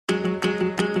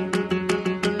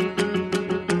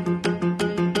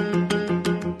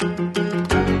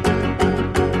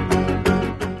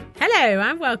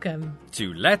welcome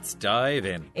to Let's Dive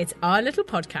In. It's our little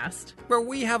podcast where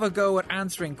we have a go at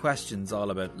answering questions all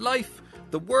about life,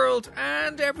 the world,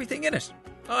 and everything in it.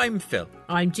 I'm Phil.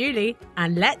 I'm Julie,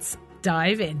 and let's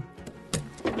dive in.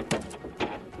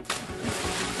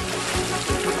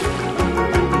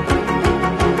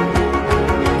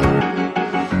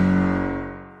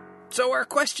 So our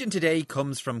question today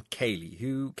comes from Kaylee,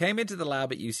 who came into the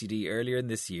lab at UCD earlier in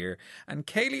this year, and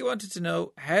Kaylee wanted to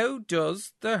know, how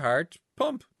does the heart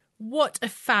pump? What a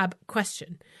fab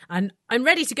question. And I'm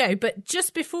ready to go, but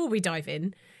just before we dive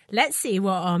in, let's see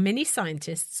what our mini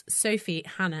scientists, Sophie,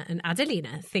 Hannah and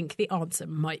Adelina, think the answer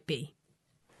might be.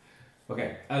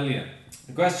 Okay, Adelina,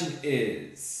 the question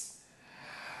is,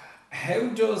 how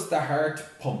does the heart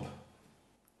pump?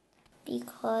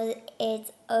 Because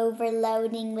it's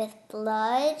overloading with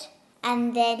blood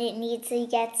and then it needs to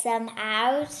get some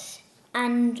out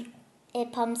and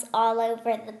it pumps all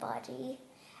over the body.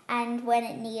 And when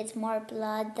it needs more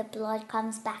blood, the blood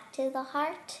comes back to the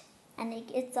heart and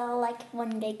it's all like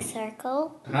one big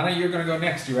circle. Hannah, you're going to go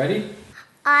next. You ready?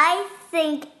 I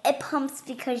think it pumps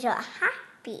because you're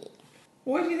happy.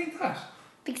 Why do you think that?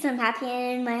 Because I'm happy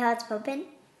and my heart's pumping.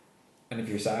 And if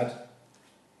you're sad?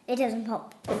 It doesn't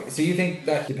pump. Okay, so you think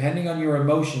that depending on your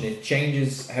emotion, it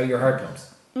changes how your heart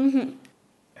pumps? Mm-hmm.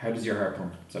 How does your heart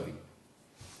pump, Sophie?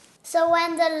 So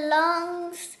when the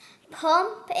lungs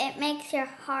pump, it makes your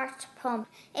heart pump.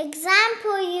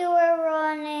 Example, you were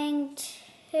running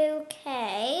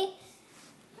 2K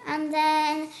and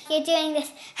then you're doing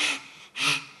this.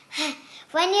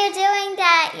 When you're doing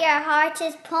that, your heart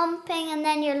is pumping and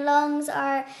then your lungs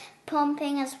are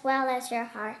pumping as well as your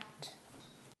heart.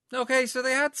 Okay, so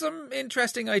they had some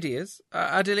interesting ideas.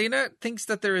 Adelina thinks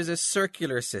that there is a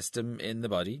circular system in the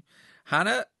body.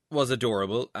 Hannah was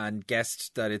adorable and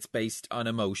guessed that it's based on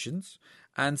emotions.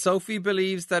 And Sophie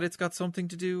believes that it's got something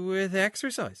to do with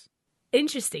exercise.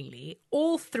 Interestingly,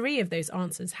 all three of those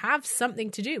answers have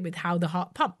something to do with how the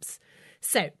heart pumps.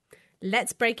 So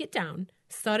let's break it down,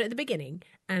 start at the beginning,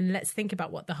 and let's think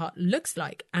about what the heart looks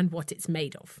like and what it's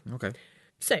made of. Okay.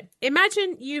 So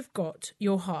imagine you've got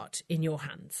your heart in your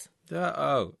hands.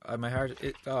 My heart,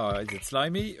 is it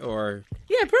slimy or?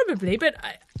 Yeah, probably, but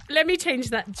let me change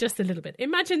that just a little bit.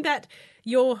 Imagine that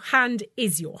your hand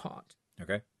is your heart.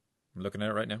 Okay, I'm looking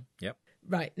at it right now. Yep.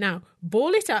 Right, now,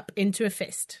 ball it up into a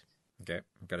fist. Okay,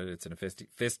 I've got it. It's in a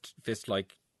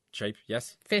fist-like shape,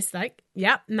 yes? Fist-like,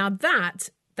 yeah. Now that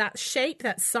shape,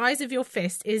 that size of your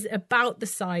fist is about the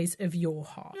size of your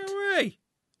heart. No way.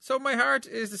 So my heart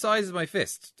is the size of my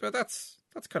fist. Well, that's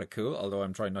kind of cool, although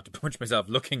I'm trying not to punch myself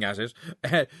looking at it.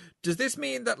 Does this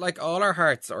mean that like all our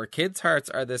hearts or kids' hearts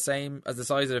are the same as the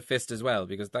size of a fist as well?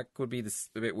 Because that could be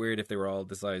a bit weird if they were all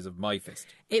the size of my fist.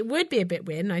 It would be a bit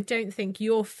weird, and I don't think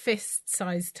your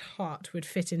fist-sized heart would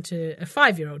fit into a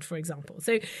 5-year-old, for example.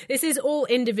 So this is all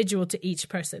individual to each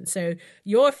person. So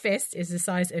your fist is the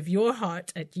size of your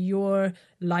heart at your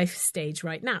life stage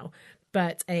right now.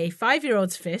 But a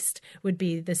 5-year-old's fist would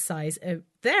be the size of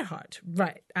their heart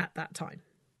right at that time.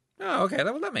 Oh, okay.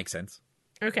 That makes sense.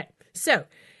 Okay. So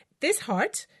this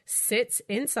heart sits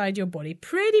inside your body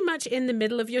pretty much in the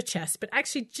middle of your chest, but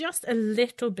actually just a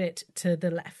little bit to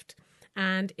the left.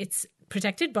 And it's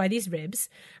protected by these ribs.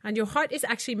 And your heart is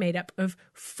actually made up of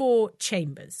 4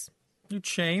 chambers.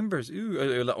 Chambers.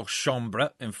 Or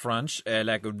chambre in French,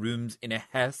 like rooms in a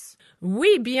house.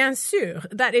 Oui, bien sûr.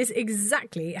 That is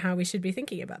exactly how we should be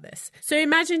thinking about this. So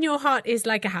imagine your heart is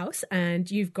like a house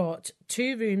and you've got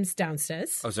 2 rooms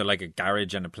downstairs. Oh, so like a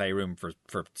garage and a playroom for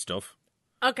stuff?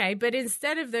 Okay, but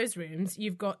instead of those rooms,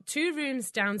 you've got 2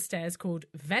 rooms downstairs called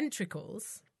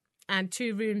ventricles and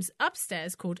 2 rooms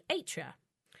upstairs called atria.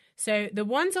 So the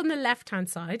ones on the left-hand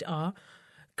side are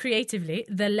creatively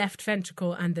the left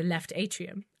ventricle and the left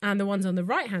atrium. And the ones on the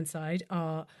right-hand side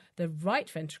are the right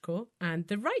ventricle and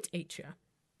the right atria.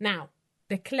 Now,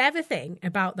 the clever thing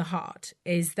about the heart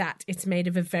is that it's made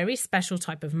of a very special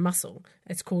type of muscle.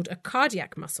 It's called a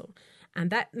cardiac muscle. And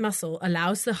that muscle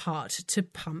allows the heart to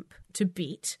pump, to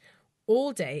beat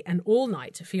all day and all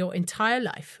night for your entire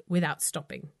life without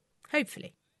stopping.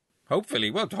 Hopefully.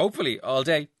 Hopefully. Well, hopefully all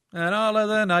day and all of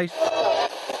the night.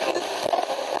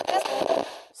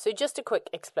 So just a quick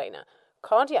explainer.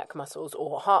 Cardiac muscles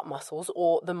or heart muscles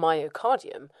or the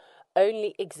myocardium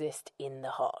only exist in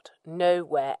the heart,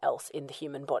 nowhere else in the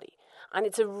human body. And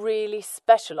it's a really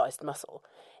specialised muscle.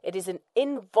 It is an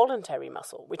involuntary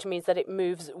muscle, which means that it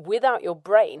moves without your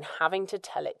brain having to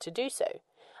tell it to do so.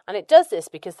 And it does this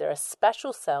because there are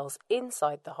special cells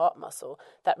inside the heart muscle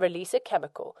that release a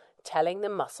chemical telling the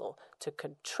muscle to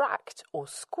contract or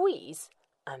squeeze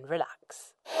and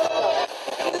relax.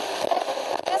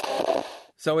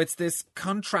 So it's this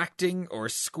contracting or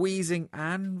squeezing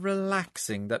and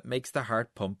relaxing that makes the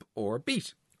heart pump or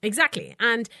beat. Exactly.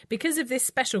 And because of this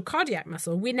special cardiac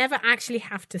muscle, we never actually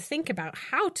have to think about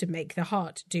how to make the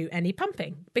heart do any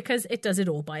pumping because it does it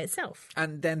all by itself.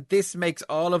 And then this makes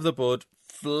all of the blood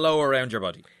flow around your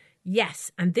body. Yes,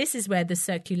 and this is where the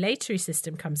circulatory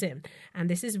system comes in. And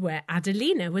this is where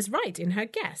Adelina was right in her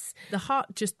guess. The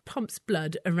heart just pumps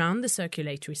blood around the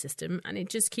circulatory system and it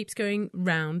just keeps going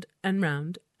round and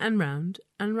round and round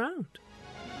and round.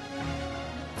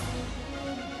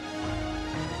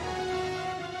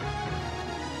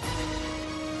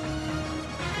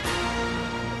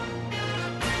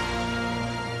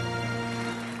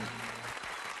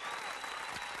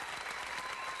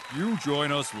 You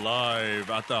join us live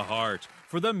at the Heart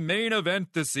for the main event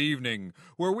this evening,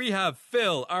 where we have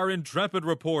Phil, our intrepid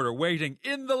reporter, waiting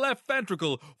in the left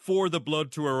ventricle for the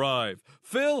blood to arrive.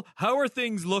 Phil, how are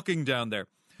things looking down there?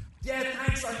 Yeah,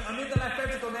 thanks. I'm in the left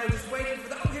ventricle now, just waiting for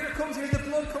that. Oh, here it comes. Here's the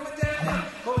blood coming down.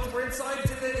 Oh, we're inside.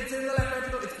 It's in the left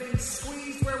ventricle. It's being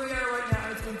squeezed where we are right now,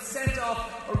 and it's been sent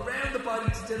off around the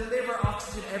body to deliver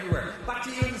oxygen everywhere. Back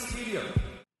to you in the studio.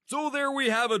 So there we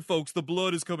have it, folks. The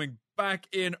blood is coming back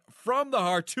in from the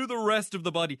heart to the rest of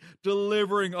the body,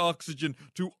 delivering oxygen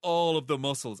to all of the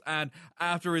muscles. And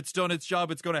after it's done its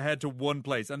job, it's going to head to one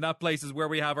place. And that place is where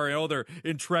we have our other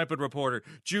intrepid reporter.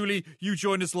 Julie, you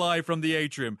joined us live from the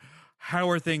atrium. How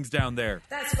are things down there?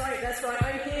 That's right.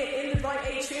 I'm here in the right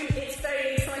atrium. It's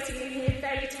very exciting in here,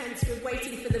 very tense. We're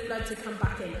waiting for the blood to come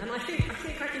back in. And I think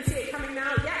I can see it coming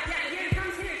now. Yeah, here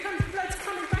it comes. Blood's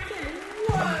coming back in.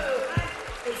 Whoa!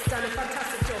 It's done a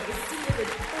fantastic job. It's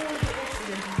delivered all the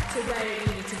oxygen to where it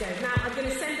needed to go. Now, I'm going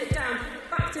to send it down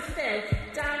back to Phil,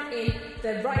 down in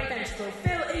the right ventricle.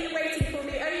 Phil, are you waiting for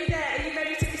me? Are you there? Are you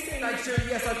ready to be seen? Thanks, Julie.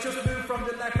 Yes, I've just moved from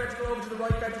the left ventricle over to the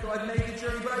right ventricle. I've made the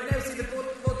journey, but I now see the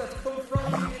blood that's come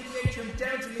from me in the atrium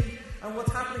down to me. And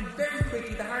what's happening very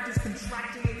quickly, the heart is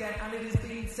contracting again, and it is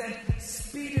being sent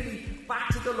speedily back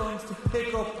to the lungs to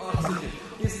pick up oxygen.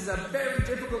 This is a very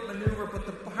difficult maneuver, but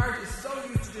the heart is so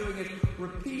used to doing it,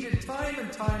 repeated time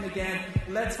and time again.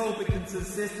 Let's hope it can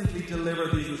consistently deliver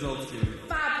these results to you.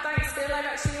 Fab, thanks Phil. I've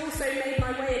actually also made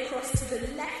my way across to the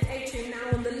left atrium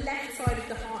now on the left side of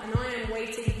the heart, and I am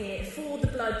waiting here for the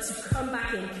blood to come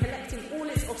back in, collecting all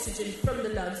its oxygen from the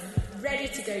lungs, ready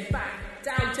to go back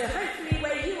down to hopefully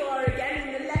where you are again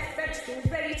in the left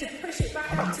ventricle, ready to push it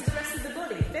back out to the rest of the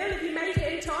body. Phil, have you made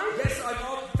it in time? Yes, I'm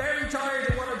all very tired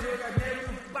of what I'm doing. I've now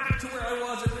moved back to where I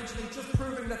was originally, just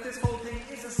proving that this whole thing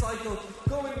is a cycle,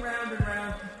 going round and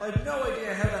round. I have no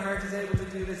idea how the heart is able to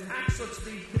do this at such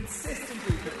speed,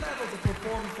 consistently. The levels of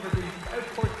performance that are being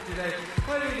output today,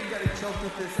 I'm even getting choked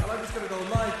with this, and I'm just going to go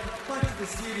live back to the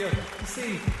studio to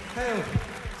see how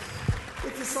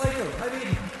it's a cycle. I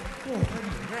need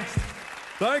rest.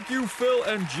 Thank you, Phil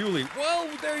and Julie. Well,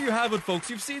 there you have it, folks.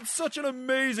 You've seen such an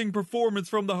amazing performance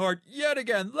from the heart. Yet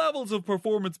again, levels of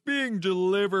performance being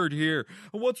delivered here.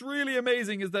 And what's really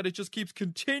amazing is that it just keeps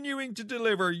continuing to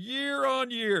deliver year on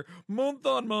year, month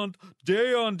on month,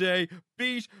 day on day,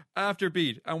 beat after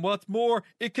beat. And what's more,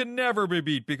 it can never be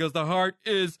beat because the heart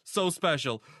is so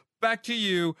special. Back to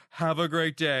you. Have a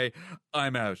great day.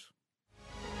 I'm out.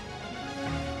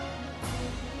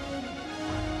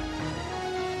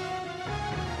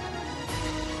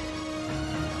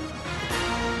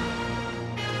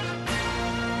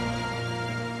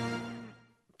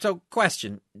 So,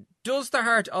 question, does the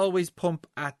heart always pump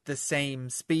at the same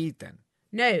speed then?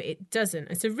 No, it doesn't.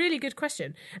 It's a really good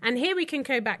question. And here we can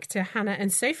go back to Hannah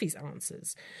and Sophie's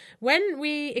answers. When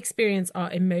we experience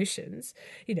our emotions,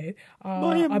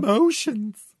 My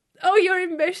emotions. Oh, your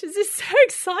emotions are so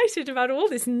excited about all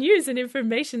this news and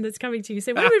information that's coming to you.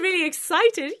 So when we're really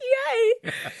excited,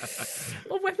 yay!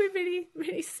 Or when we're really,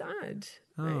 really sad.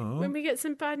 Oh. When we get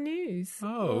some bad news.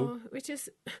 Oh. Or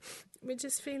we're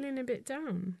just feeling a bit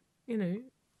down,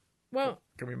 Well,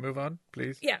 Can we move on,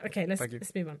 please? yeah, okay, let's Thank you.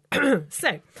 move on.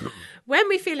 So, when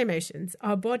we feel emotions,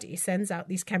 our body sends out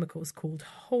these chemicals called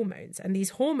hormones, and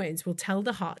these hormones will tell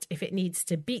the heart if it needs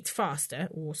to beat faster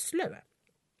or slower.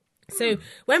 So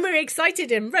when we're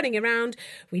excited and running around,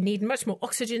 we need much more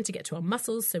oxygen to get to our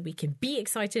muscles so we can be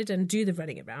excited and do the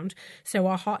running around. So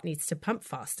our heart needs to pump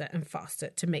faster and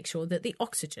faster to make sure that the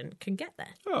oxygen can get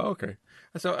there. Oh, okay.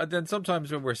 So and then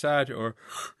sometimes when we're sad or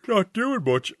not doing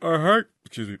much, our heart,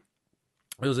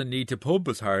 doesn't need to pump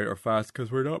as hard or fast because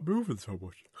we're not moving so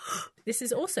much. This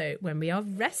is also when we are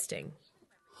resting.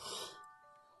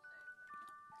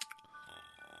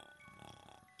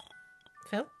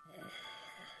 Phil?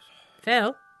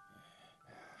 Phil?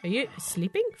 Are you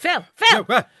sleeping? Phil!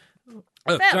 No,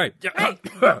 Oh, Phil, sorry. hey.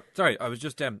 Sorry, I was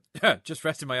just just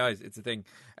resting my eyes. It's a thing.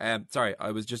 Sorry,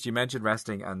 I was just, you mentioned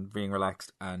resting and being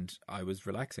relaxed, and I was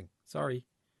relaxing. Sorry.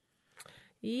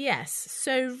 Yes,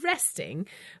 so resting,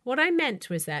 what I meant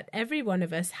was that every one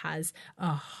of us has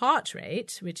a heart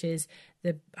rate, which is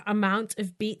the amount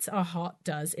of beats our heart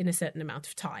does in a certain amount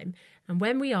of time. And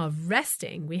when we are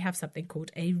resting, we have something called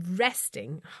a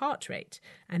resting heart rate.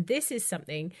 And this is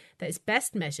something that is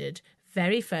best measured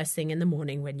very first thing in the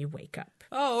morning when you wake up.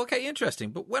 Oh, okay, interesting.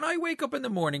 But when I wake up in the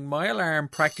morning, my alarm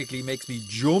practically makes me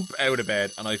jump out of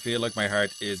bed, and I feel like my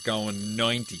heart is going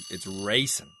 90. It's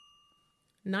racing.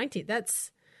 90,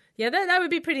 that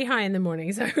would be pretty high in the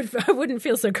mornings. I wouldn't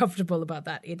feel so comfortable about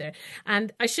that either.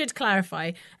 And I should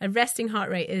clarify, a resting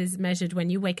heart rate is measured when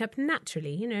you wake up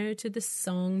naturally, to the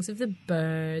songs of the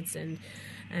birds and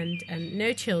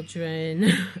no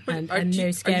children and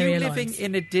no scary Are you alarms. living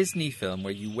in a Disney film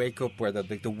where you wake up where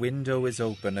the window is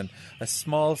open and a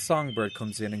small songbird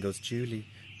comes in and goes, Julie,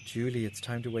 it's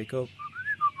time to wake up?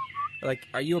 Like,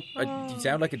 you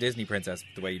sound like a Disney princess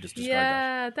the way you just described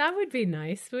that. Yeah, that would be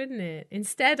nice, wouldn't it?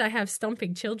 Instead, I have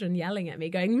stomping children yelling at me,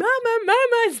 going, Mama,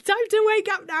 it's time to wake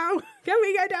up now. Can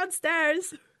we go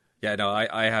downstairs? Yeah, no,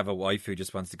 I have a wife who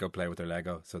just wants to go play with her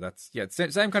Lego. So that's,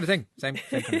 same kind of thing. Same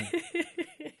kind of thing.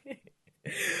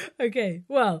 Okay,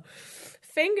 well,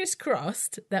 fingers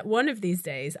crossed that one of these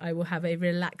days I will have a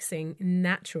relaxing,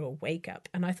 natural wake up.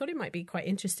 And I thought it might be quite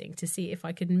interesting to see if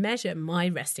I could measure my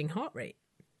resting heart rate.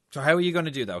 So how are you going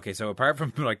to do that? Okay, so apart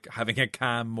from like having a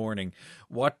calm morning,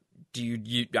 what do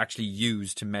you actually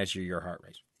use to measure your heart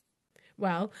rate?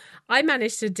 Well, I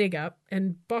managed to dig up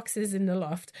in boxes in the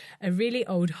loft a really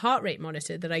old heart rate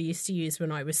monitor that I used to use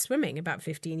when I was swimming about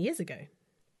 15 years ago.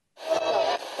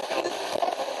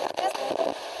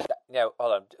 Now,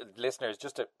 hold on, listeners,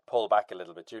 just to pull back a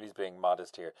little bit, Julie's being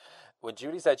modest here. When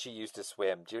Julie said she used to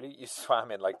swim, Julie, you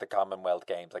swam in like the Commonwealth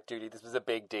Games. Like, Julie, this was a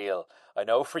big deal. I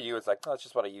know for you it's like, oh, that's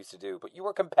just what I used to do. But you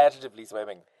were competitively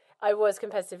swimming. I was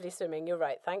competitively swimming. You're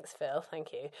right. Thanks, Phil.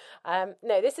 Thank you.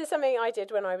 No, this is something I did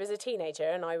when I was a teenager,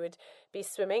 and I would be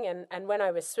swimming. And when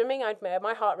I was swimming, I'd wear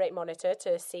my heart rate monitor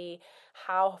to see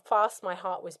how fast my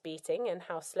heart was beating and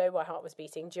how slow my heart was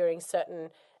beating during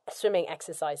certain swimming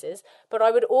exercises. But I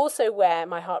would also wear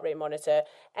my heart rate monitor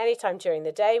anytime during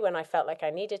the day when I felt like I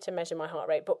needed to measure my heart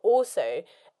rate, but also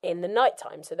in the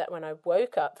nighttime, so that when I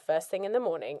woke up first thing in the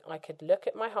morning, I could look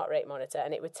at my heart rate monitor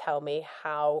and it would tell me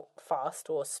how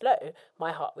fast or slow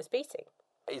my heart was beating.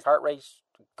 Is heart rate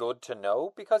good to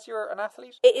know because you're an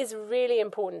athlete? It is really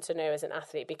important to know as an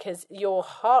athlete because your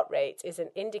heart rate is an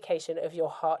indication of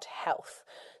your heart health.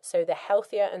 So the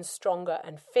healthier and stronger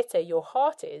and fitter your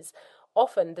heart is,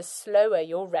 often the slower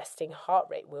your resting heart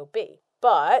rate will be.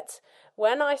 But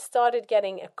when I started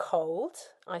getting a cold,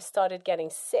 I started getting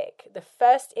sick, the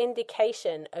first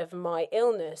indication of my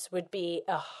illness would be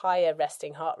a higher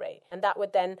resting heart rate. And that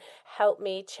would then help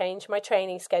me change my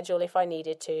training schedule if I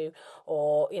needed to,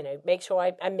 or, make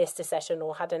sure I missed a session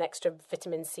or had an extra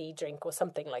vitamin C drink or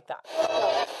something like that.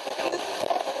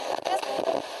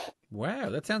 Wow,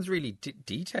 that sounds really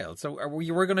detailed. So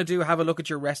we're going to have a look at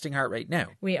your resting heart rate now?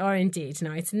 We are indeed.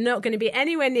 Now, it's not going to be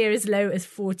anywhere near as low as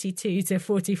 42 to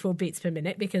 44 beats per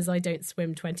minute because I don't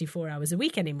swim 24 hours a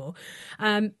week anymore.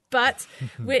 But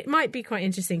it might be quite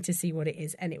interesting to see what it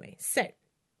is anyway. So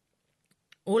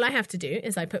all I have to do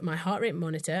is I put my heart rate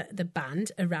monitor, the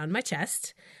band, around my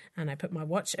chest, and I put my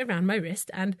watch around my wrist,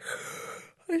 and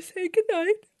I say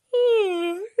goodnight.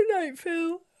 Oh, good night,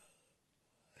 Phil.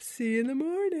 See you in the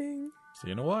morning. See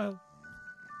you in a while.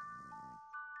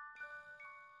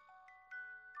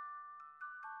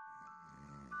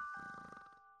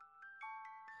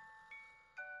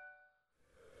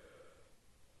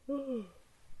 Good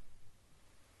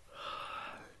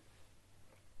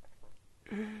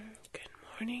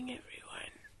morning,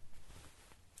 everyone.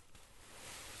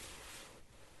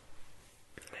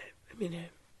 I'm going to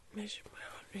measure my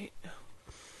heart rate now.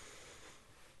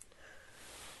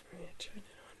 I'm going to turn it on.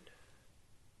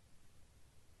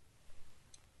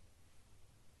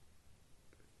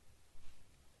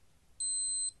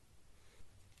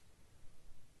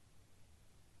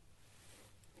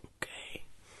 Okay.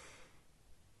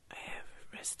 I have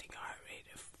a resting heart rate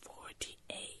of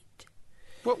 48.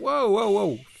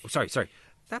 Whoa. Sorry.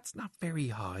 That's not very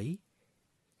high.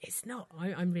 It's not.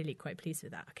 I'm really quite pleased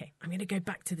with that. Okay, I'm going to go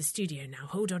back to the studio now.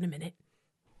 Hold on a minute.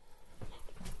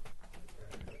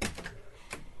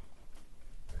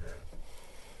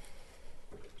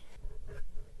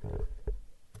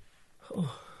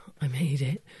 Oh, I made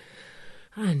it.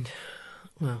 And,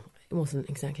 well, it wasn't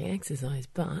exactly exercise,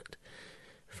 but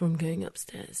from going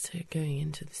upstairs to going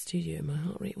into the studio, my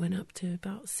heart rate went up to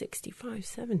about 65,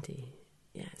 70.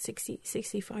 Yeah, 60,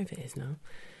 65 it is now.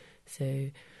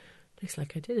 So looks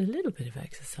like I did a little bit of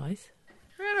exercise.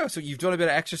 I know. So you've done a bit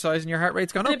of exercise and your heart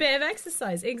rate's gone up. A bit of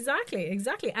exercise, exactly.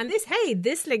 And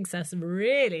this links us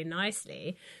really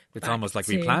nicely. It's almost like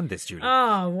we planned this, Julie.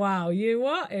 Oh, wow. You know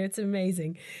what? It's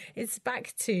amazing. It's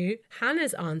back to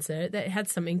Hannah's answer that it had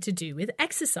something to do with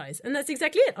exercise. And that's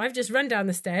exactly it. I've just run down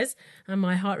the stairs and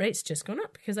my heart rate's just gone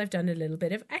up because I've done a little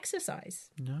bit of exercise.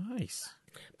 Nice.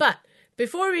 But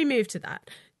before we move to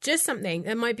that, just something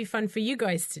that might be fun for you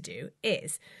guys to do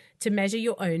is to measure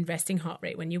your own resting heart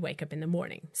rate when you wake up in the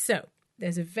morning. So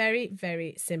there's a very,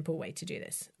 very simple way to do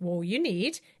this. All you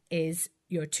need is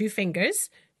your 2 fingers,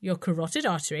 your carotid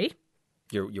artery.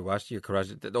 Your what? Your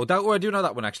carotid? I do know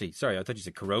that one actually. Sorry, I thought you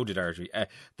said carotid artery.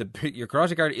 Your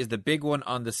carotid artery is the big one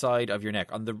on the side of your neck,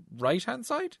 on the right hand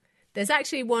side. There's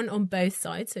actually one on both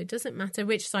sides, so it doesn't matter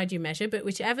which side you measure, but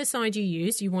whichever side you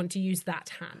use, you want to use that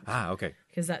hand. Ah, okay.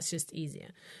 Because that's just easier.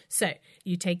 So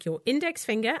you take your index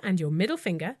finger and your middle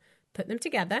finger, put them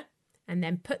together, and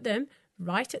then put them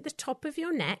right at the top of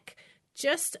your neck,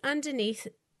 just underneath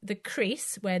the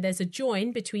crease where there's a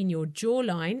join between your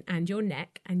jawline and your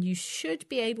neck, and you should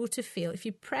be able to feel, if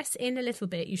you press in a little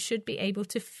bit, you should be able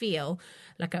to feel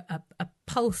like a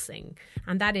pulsing,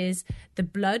 and that is the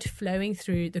blood flowing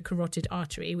through the carotid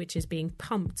artery, which is being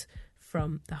pumped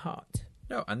from the heart.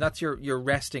 No, and that's your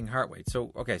resting heart rate.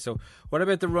 So, okay, so what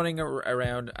about the running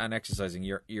around and exercising?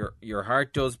 Your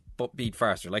heart does beat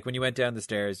faster. Like when you went down the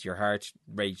stairs, your heart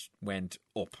rate went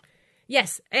up.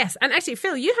 Yes. And actually,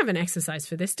 Phil, you have an exercise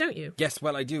for this, don't you? Yes,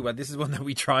 well, I do. Well, this is one that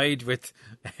we tried with...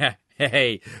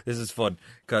 Hey, this is fun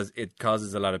because it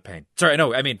causes a lot of pain. Sorry,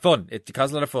 no, I mean fun. It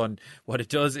causes a lot of fun. What it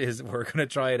does is we're going to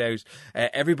try it out.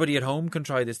 Everybody at home can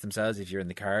try this themselves if you're in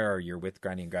the car or you're with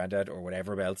Granny and Granddad or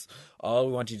whatever else. All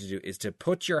we want you to do is to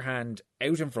put your hand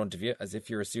out in front of you as if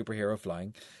you're a superhero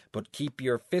flying, but keep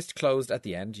your fist closed at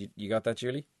the end. You got that,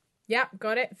 Julie? Yeah,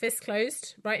 got it. Fist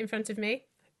closed right in front of me.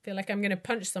 Feel like I'm going to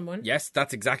punch someone. Yes,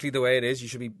 that's exactly the way it is. You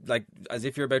should be like as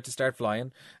if you're about to start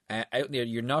flying. Out there,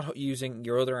 you're not using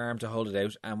your other arm to hold it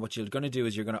out. And what you're going to do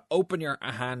is you're going to open your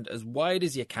hand as wide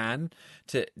as you can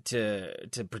to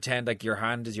pretend like your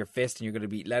hand is your fist, and you're going to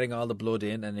be letting all the blood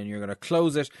in, and then you're going to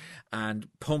close it and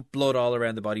pump blood all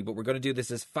around the body. But we're going to do this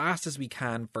as fast as we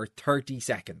can for 30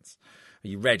 seconds. Are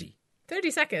you ready? 30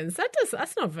 seconds?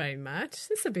 That's not very much.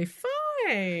 This will be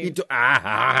fine.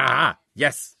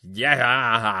 Yes.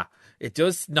 Yeah. It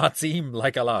does not seem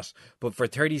like a lot, but for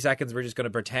 30 seconds, we're just going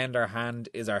to pretend our hand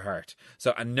is our heart.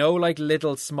 So, and no like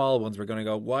little small ones. We're going to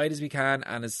go wide as we can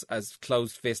and as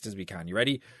closed fist as we can. You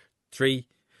ready? 3,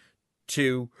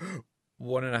 2,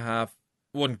 1.5,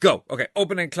 1, go. Okay,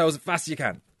 open and close as fast as you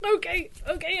can. Okay,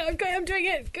 I'm doing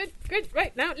it. Good.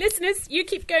 Right, now, listeners, you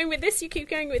keep going with this,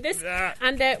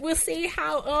 and we'll see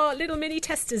how our little mini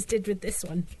testers did with this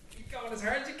one. Keep going as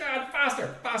hard as you can.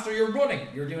 Faster, you're running.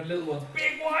 You're doing little ones,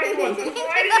 big wide ones, as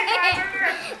wide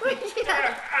as you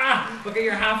can. Okay,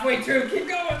 you're halfway through. Keep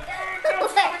going. Don't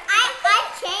stop. I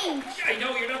changed. I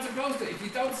know, you're not supposed to if you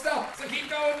don't stop. So keep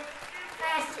going.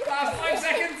 Fast. 5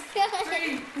 seconds.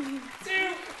 3,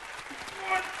 2,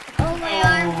 1. Oh, my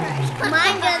arm hurts.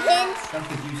 Mine doesn't. That's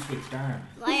because you switched arms.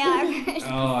 My arm hurts.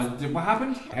 Oh, what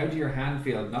happened? How do your hand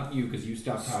feel? Not you, because you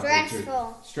stopped halfway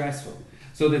through. Stressful.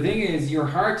 So the thing is, your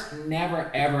heart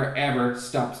never, ever, ever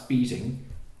stops beating,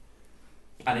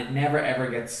 and it never, ever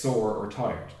gets sore or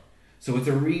tired. So it's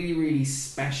a really, really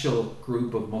special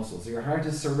group of muscles. Your heart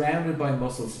is surrounded by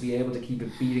muscles to be able to keep it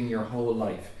beating your whole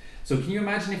life. So can you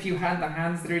imagine if you had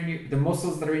the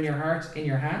muscles that are in your heart in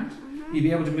your hand? You'd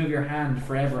be able to move your hand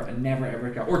forever and never ever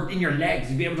go. Or in your legs,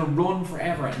 you'd be able to run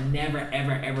forever and never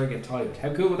ever ever get tired.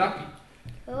 How cool would that be?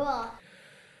 Cool.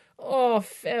 Oh,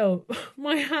 Phil,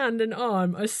 my hand and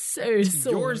arm are so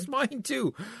sore. Yours, mine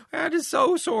too. My hand is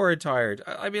so sore and tired.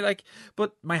 I mean, like,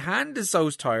 but my hand is so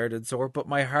tired and sore, but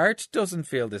my heart doesn't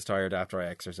feel this tired after I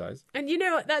exercise. And you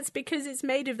know what? That's because it's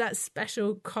made of that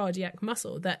special cardiac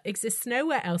muscle that exists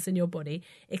nowhere else in your body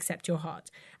except your heart.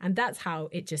 And that's how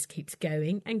it just keeps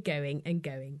going and going and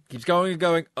going. Keeps going and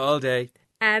going all day.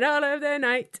 And all of the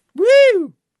night.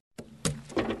 Woo!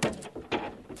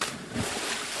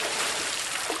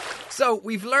 So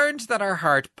we've learned that our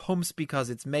heart pumps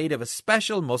because it's made of a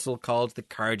special muscle called the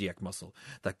cardiac muscle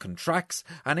that contracts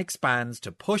and expands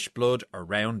to push blood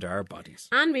around our bodies.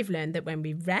 And we've learned that when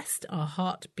we rest, our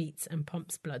heart beats and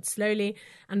pumps blood slowly.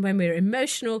 And when we're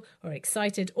emotional or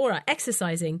excited or are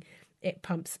exercising, it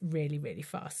pumps really, really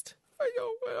fast. I know.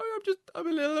 I'm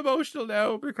a little emotional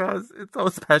now because it's so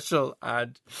special,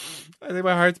 and I think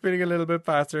my heart's beating a little bit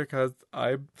faster because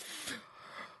I'm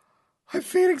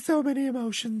feeling so many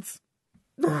emotions.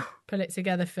 Pull it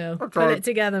together, Phil. I'm Pull it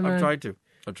together, man. I'm trying to.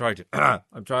 I'm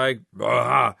trying.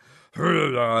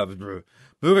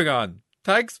 Moving on.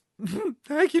 Thanks.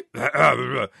 Thank you.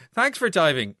 Thanks for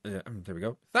diving. There we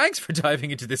go. Thanks for diving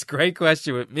into this great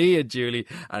question with me and Julie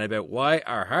and about why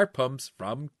our heart pumps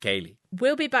from Kaylee.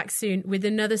 We'll be back soon with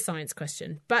another science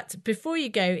question. But before you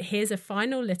go, here's a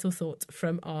final little thought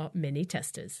from our mini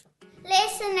testers.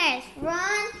 Listeners,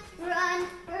 run, run,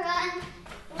 run,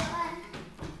 run,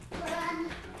 run,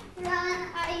 run.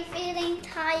 Are you feeling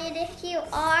tired? If you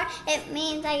are, it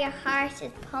means that your heart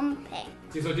is pumping.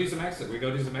 So do some exercise. We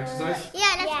go do some exercise?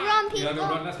 Yeah, let's run, people. Yeah, no,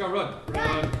 run. Let's go run.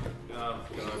 Run. Oh,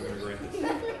 God, I'm going to regret this.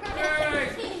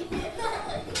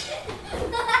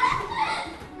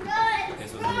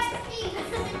 This was a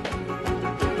mistake.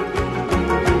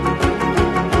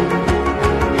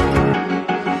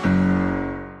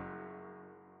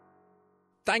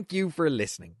 Thank you for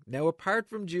listening. Now, apart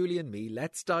from Julie and me,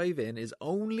 Let's Dive In is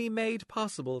only made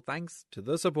possible thanks to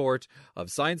the support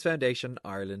of Science Foundation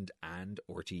Ireland and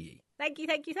RTE. Thank you,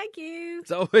 thank you, thank you.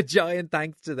 So a giant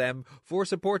thanks to them for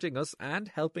supporting us and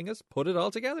helping us put it all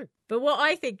together. But what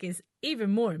I think is even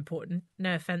more important,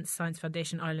 no offence, Science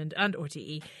Foundation Ireland and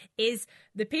RTE, is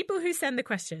the people who send the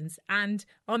questions and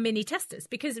our mini testers,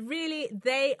 because really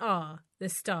they are the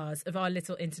stars of our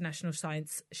little international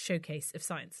science showcase of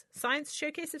science. Science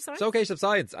showcase of science? Showcase of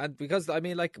science. And because, I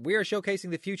mean, like, we are showcasing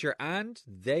the future and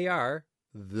they are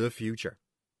the future.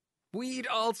 We'd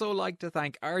also like to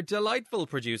thank our delightful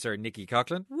producer, Nikki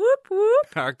Coughlin. Whoop,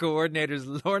 whoop. Our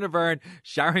coordinators, Lorna Byrne,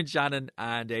 Sharon Shannon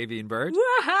and Avian Bird.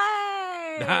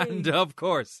 Wahey! And, of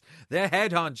course, the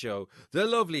head honcho, the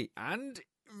lovely and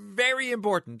very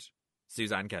important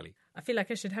Suzanne Kelly. I feel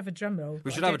like I should have a drum roll.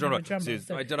 We should have a drum roll.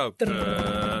 So- I don't know.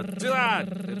 Do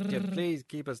that. Please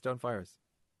keep us, don't fire us.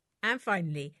 And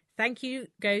finally, thank you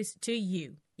goes to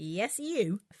you. Yes,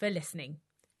 you, for listening.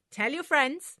 Tell your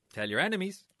friends. Tell your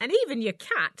enemies. And even your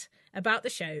cat about the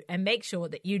show and make sure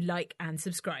that you like and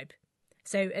subscribe.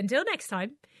 So until next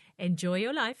time, enjoy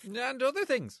your life. And other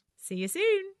things. See you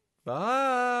soon.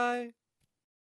 Bye.